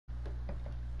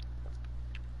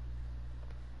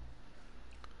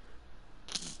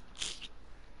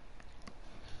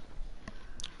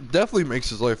Definitely makes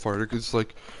his life harder, because,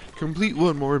 like, complete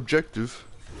one more objective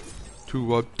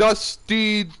to,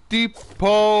 Dusty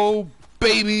Depot,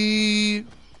 baby!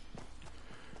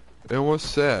 And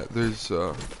what's that? There's,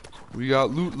 we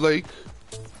got Loot Lake.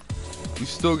 We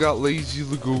still got Lazy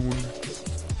Lagoon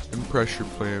and Pressure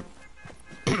Plant.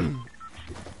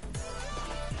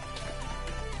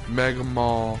 Mega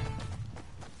Mall.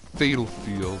 Fatal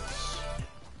Fields.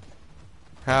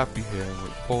 Happy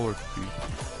Hamlet. Polar Peak.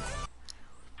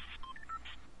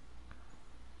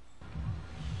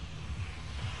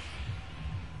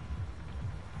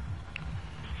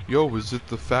 Yo, is it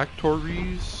the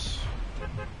factories?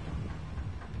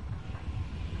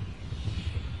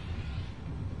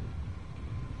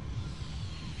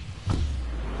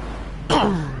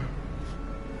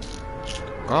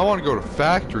 I want to go to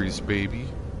factories, baby.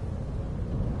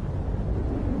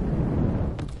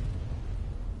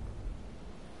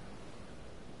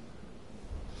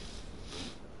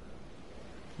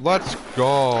 Let's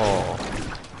go.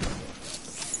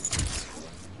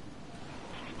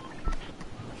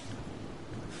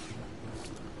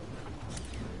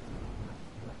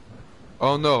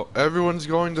 Oh no, everyone's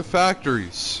going to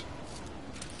factories.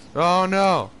 Oh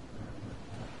no.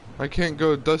 I can't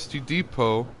go to Dusty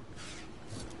Depot.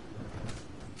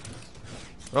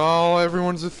 Oh,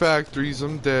 everyone's at factories.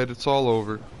 I'm dead. It's all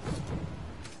over.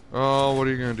 Oh, what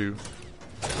are you gonna do?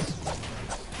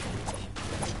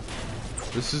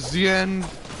 This is the end.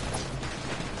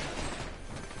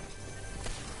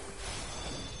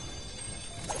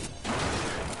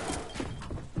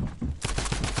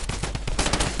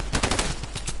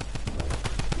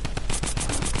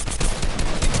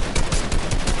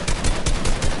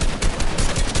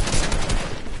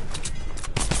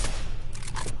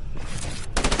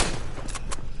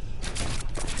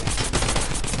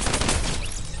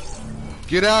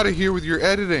 Get out of here with your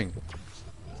editing.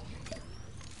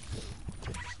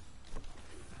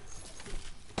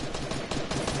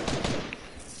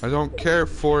 I don't care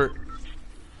for it.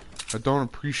 I don't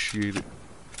appreciate it.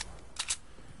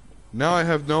 Now I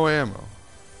have no ammo.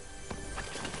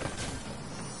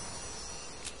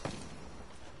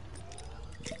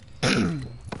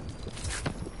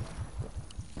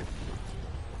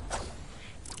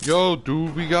 Yo,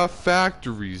 dude, we got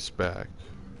factories back.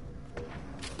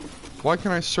 Why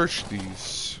can't I search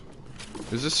these?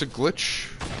 Is this a glitch?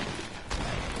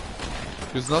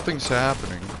 Because nothing's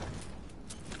happening.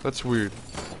 That's weird.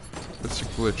 That's a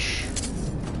glitch.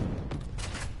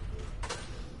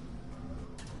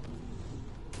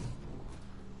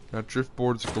 Got drift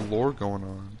boards galore going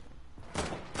on.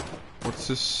 What's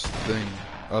this thing?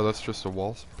 Oh, that's just a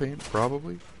wall paint,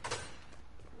 probably?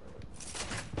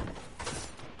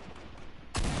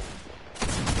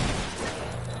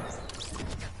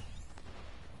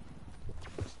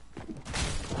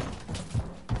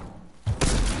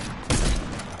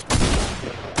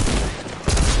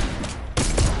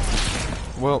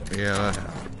 Well, yeah, that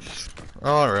happens.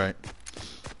 Alright.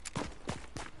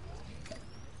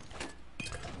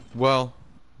 Well,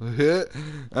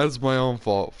 that's my own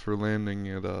fault for landing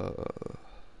at,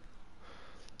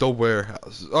 the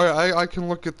warehouse. Alright, I can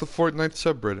look at the Fortnite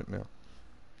subreddit now.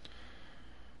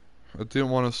 I didn't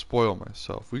want to spoil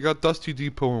myself. We got Dusty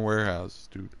Depot and warehouses,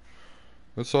 dude.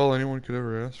 That's all anyone could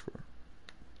ever ask for.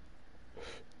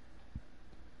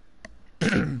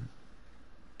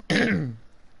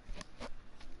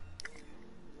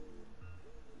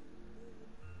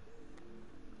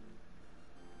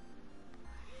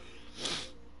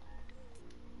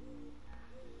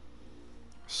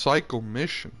 Cycle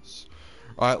missions.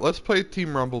 Alright, let's play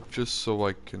Team Rumble just so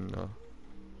I can,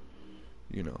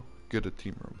 you know, get a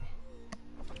Team Rumble.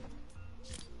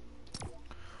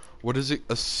 What is it?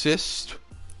 Assist?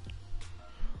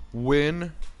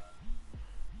 Win?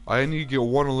 I need to get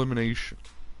one elimination.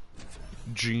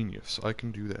 Genius. I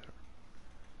can do that.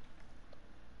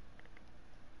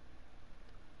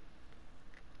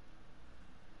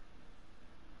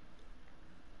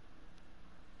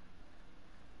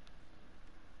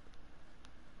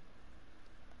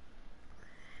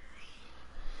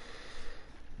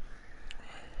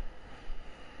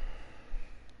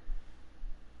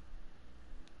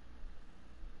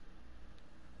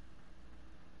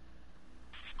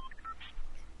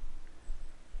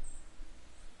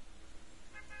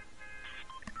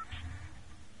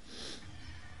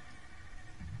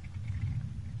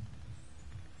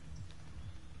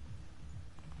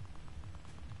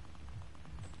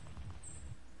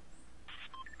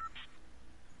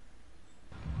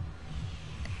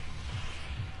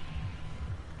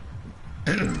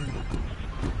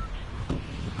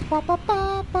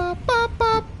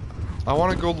 I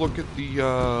want to go look at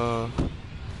the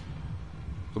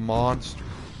The monster.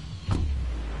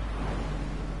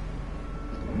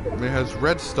 And it has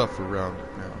red stuff around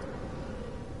it now.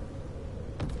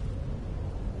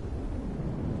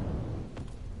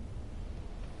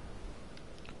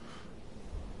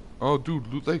 Oh, dude,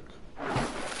 Loot Lake.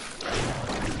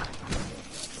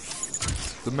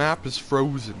 The map is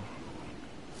frozen.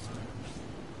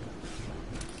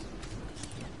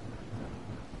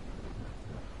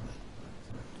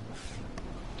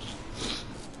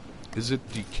 Is it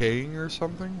decaying or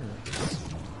something? Or?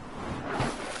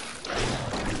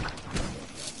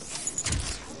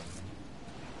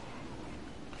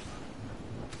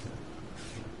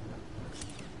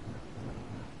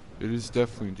 It is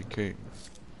definitely decaying.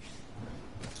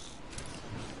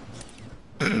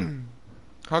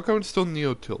 How come it's still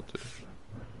Neo tilted?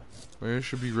 Maybe it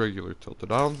should be regular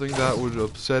tilted. I don't think that would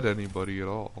upset anybody at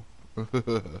all.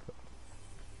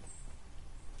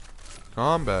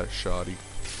 Combat shoddy.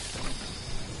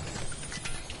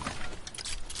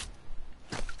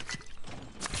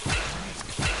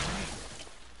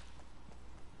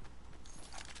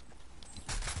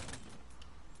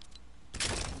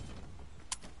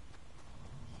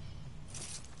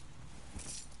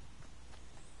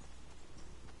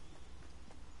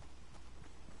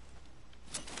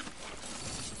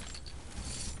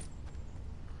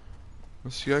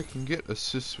 See, I can get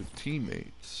assists with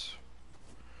teammates.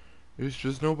 It's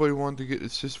just nobody wanted to get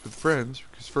assists with friends,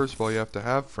 because first of all, you have to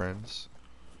have friends.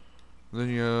 Then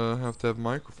you have to have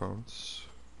microphones.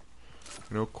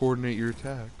 You know, coordinate your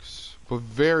attacks. But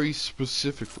very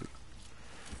specifically.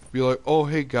 Be like, oh,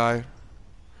 hey, guy.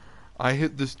 I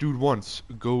hit this dude once.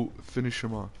 Go finish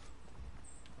him off.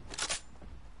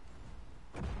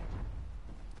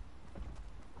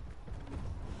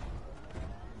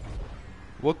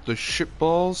 What the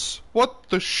shitballs? What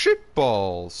the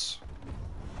shitballs?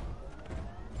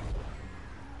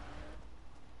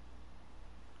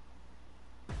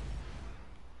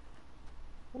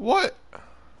 What?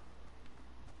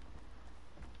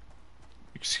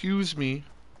 Excuse me.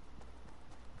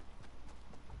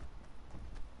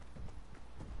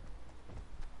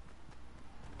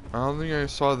 I don't think I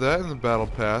saw that in the Battle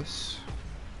Pass.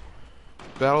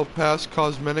 Battle Pass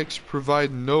cosmetics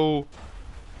provide no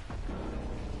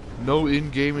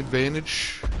in-game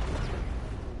advantage.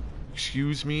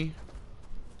 Excuse me.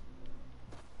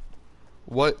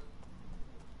 What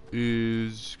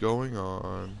is going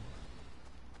on?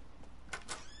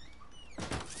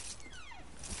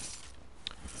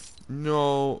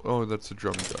 No. Oh, that's a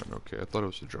drum gun. Okay, I thought it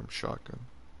was a drum shotgun.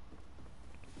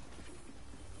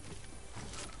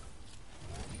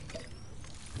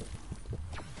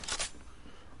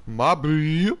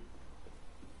 Mobby.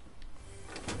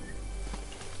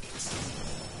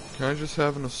 Can I just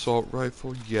have an assault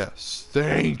rifle? Yes.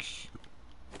 Thank you.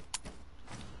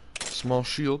 Small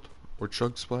shield or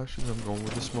chug splashes? I'm going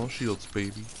with the small shields,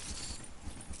 baby.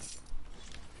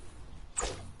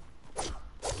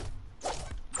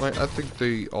 Like, I think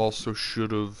they also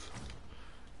should have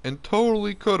and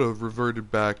totally could have reverted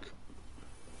back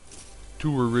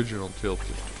to original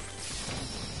tilted.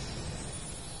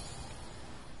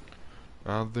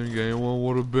 I don't think anyone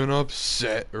would have been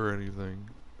upset or anything.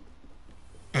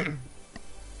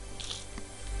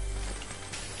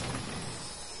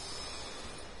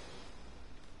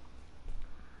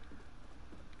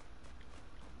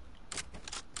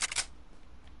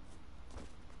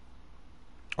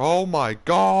 Oh my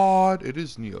god! It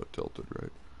is Neo tilted,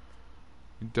 right?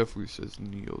 It definitely says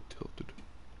Neo tilted.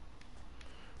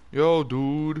 Yo,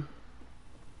 dude.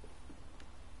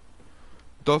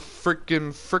 The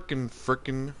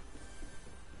frickin'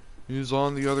 is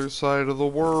on the other side of the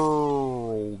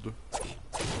world.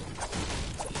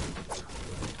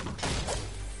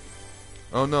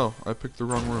 Oh no, I picked the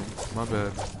wrong room. My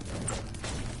bad.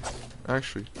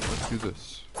 Actually, let's do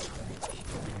this.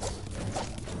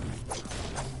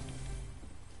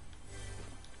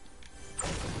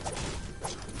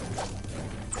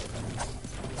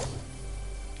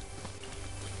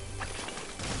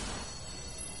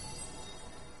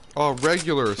 Oh,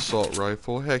 regular assault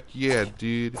rifle. Heck yeah,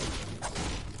 dude.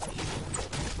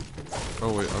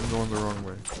 Oh wait, I'm going the wrong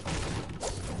way.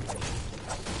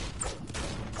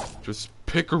 Just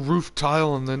pick a roof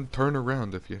tile and then turn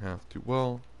around if you have to.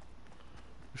 Well,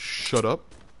 shut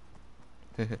up.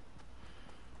 The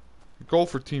goal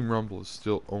for Team Rumble is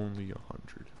still only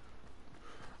 100.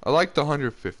 I like the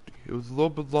 150. It was a little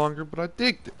bit longer, but I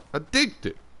digged it. I digged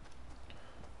it.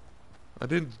 I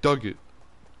didn't dug it.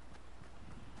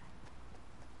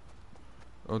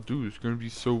 Oh, dude, it's gonna be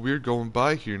so weird going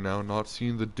by here now and not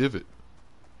seeing the divot.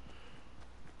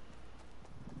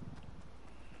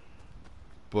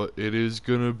 But it is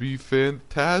gonna be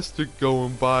fantastic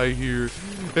going by here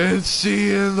and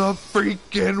seeing the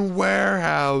freaking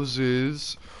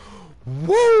warehouses.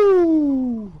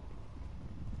 Woo!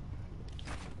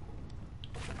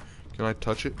 Can I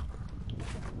touch it?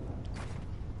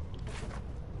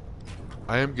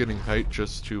 I am getting height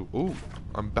just to... Ooh,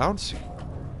 I'm bouncy.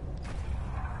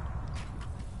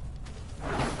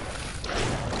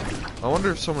 I wonder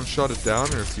if someone shot it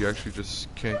down or if you actually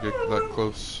just can't get that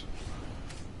close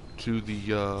to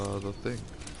the thing.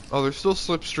 Oh, there's still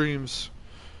slipstreams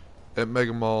at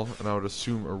Mega Mall, and I would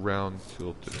assume around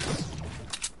Tilted.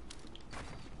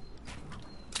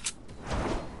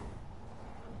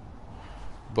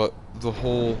 But the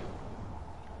whole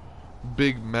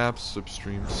big map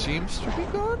slipstream seems to be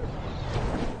gone.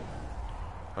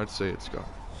 I'd say it's gone.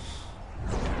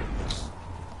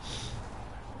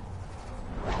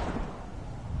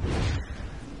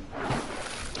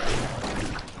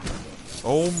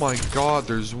 Oh my god,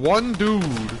 there's one dude.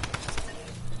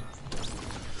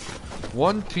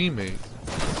 One teammate.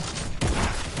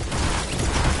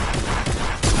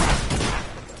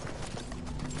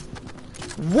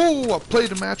 Whoa, I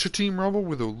played a match of Team Rumble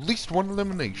with at least one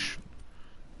elimination.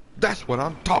 That's what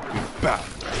I'm talking about.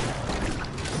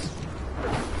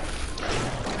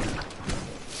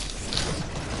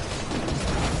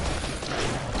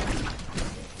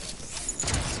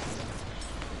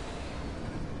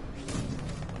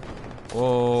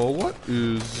 Oh, what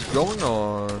is going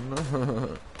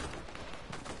on?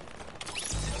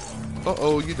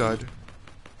 Uh-oh, you died.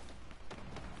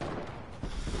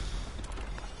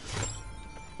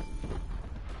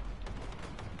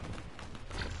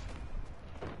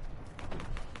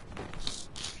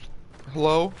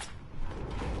 Hello?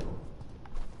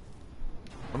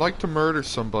 I'd like to murder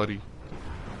somebody.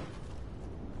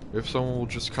 If someone will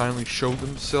just kindly show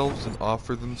themselves and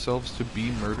offer themselves to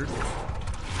be murdered.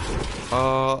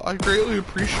 I greatly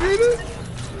appreciate it.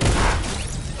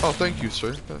 Oh, thank you,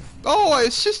 sir. Oh, I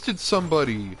assisted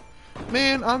somebody!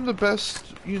 Man, I'm the best,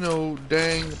 you know,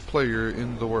 dang player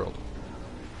in the world.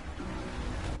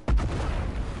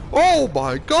 Oh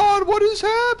my god, what is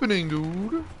happening,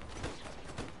 dude?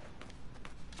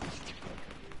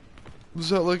 Is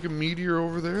that like a meteor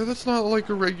over there? That's not like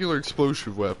a regular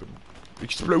explosive weapon.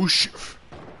 Explosive!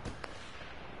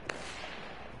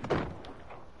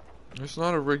 It's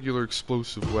not a regular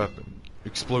explosive weapon.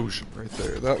 Explosion right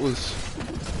there. That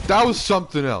was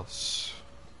something else.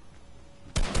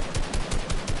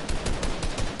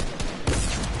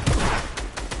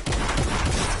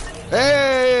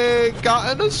 Hey,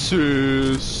 got an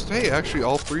assist. Hey, actually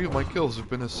all 3 of my kills have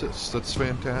been assists. That's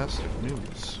fantastic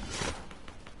news.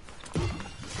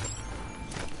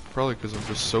 Probably because I'm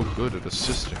just so good at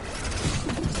assisting.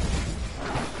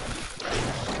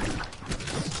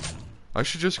 I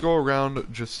should just go around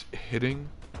just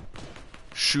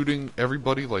shooting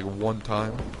everybody like one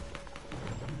time.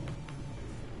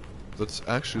 That's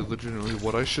actually legitimately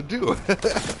what I should do.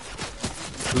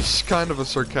 This is kind of a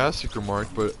sarcastic remark,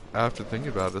 but after thinking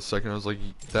about it a second, I was like,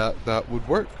 that would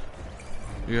work.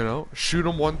 You know, shoot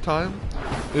him one time.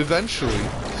 Eventually,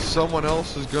 someone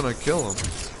else is gonna kill him,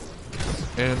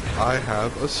 and I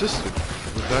have assisted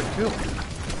with that kill.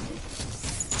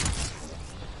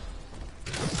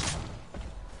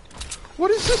 What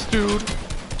is this dude?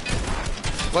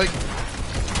 Like,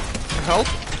 help?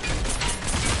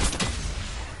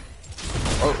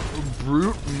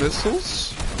 Brute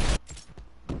missiles?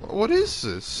 What is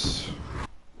this?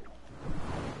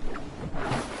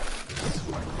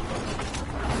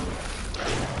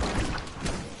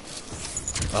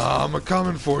 I'm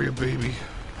a-coming for you, baby.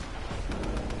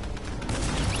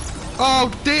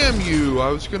 Oh, damn you! I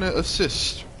was gonna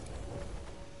assist.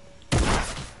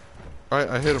 Alright,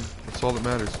 I hit him. That's all that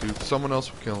matters, dude. Someone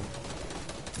else will kill him.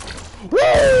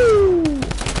 Woo!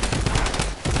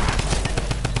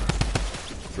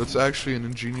 That's actually an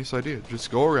ingenious idea. Just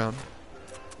go around,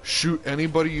 shoot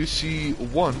anybody you see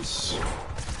once,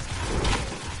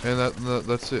 and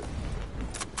that's it.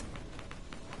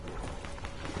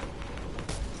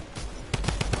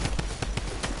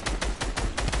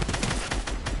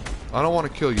 I don't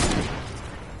want to kill you, dude.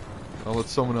 I'll let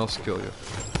someone else kill you.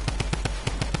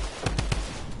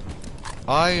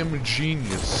 I am a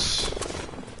genius.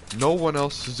 No one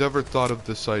else has ever thought of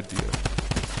this idea.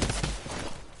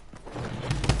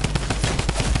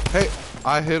 Hey,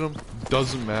 I hit him.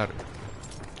 Doesn't matter.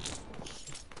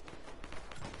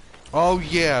 Oh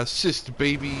yeah, assist,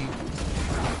 baby.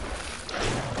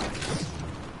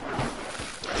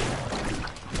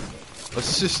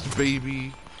 Assist,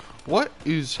 baby. What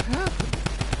is happening?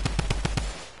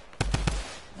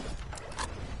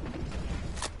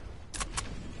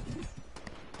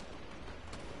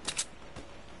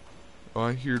 Oh,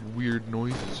 I hear weird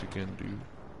noises again, dude.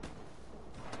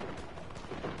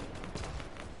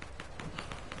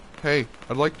 Hey,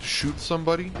 I'd like to shoot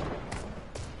somebody.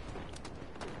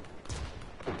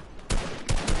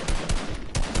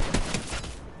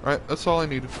 Alright, that's all I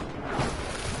needed.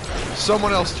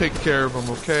 Someone else take care of him,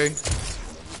 okay?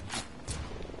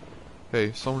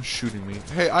 Hey, someone's shooting me.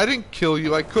 Hey, I didn't kill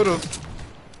you. I could've.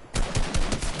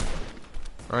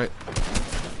 Alright.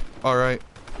 Alright.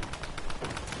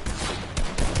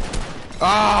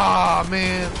 Ah,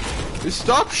 man.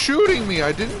 Stop shooting me.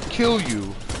 I didn't kill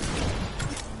you.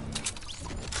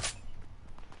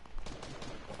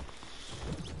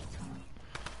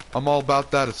 I'm all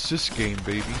about that assist game,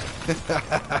 baby.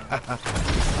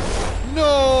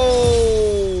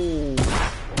 No!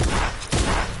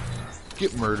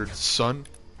 Get murdered, son.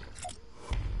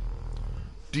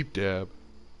 Deep dab.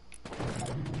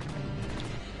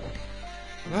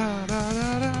 I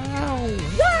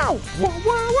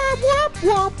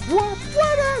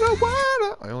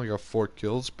only got 4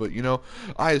 kills, but you know,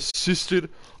 I assisted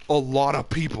a lot of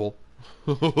people.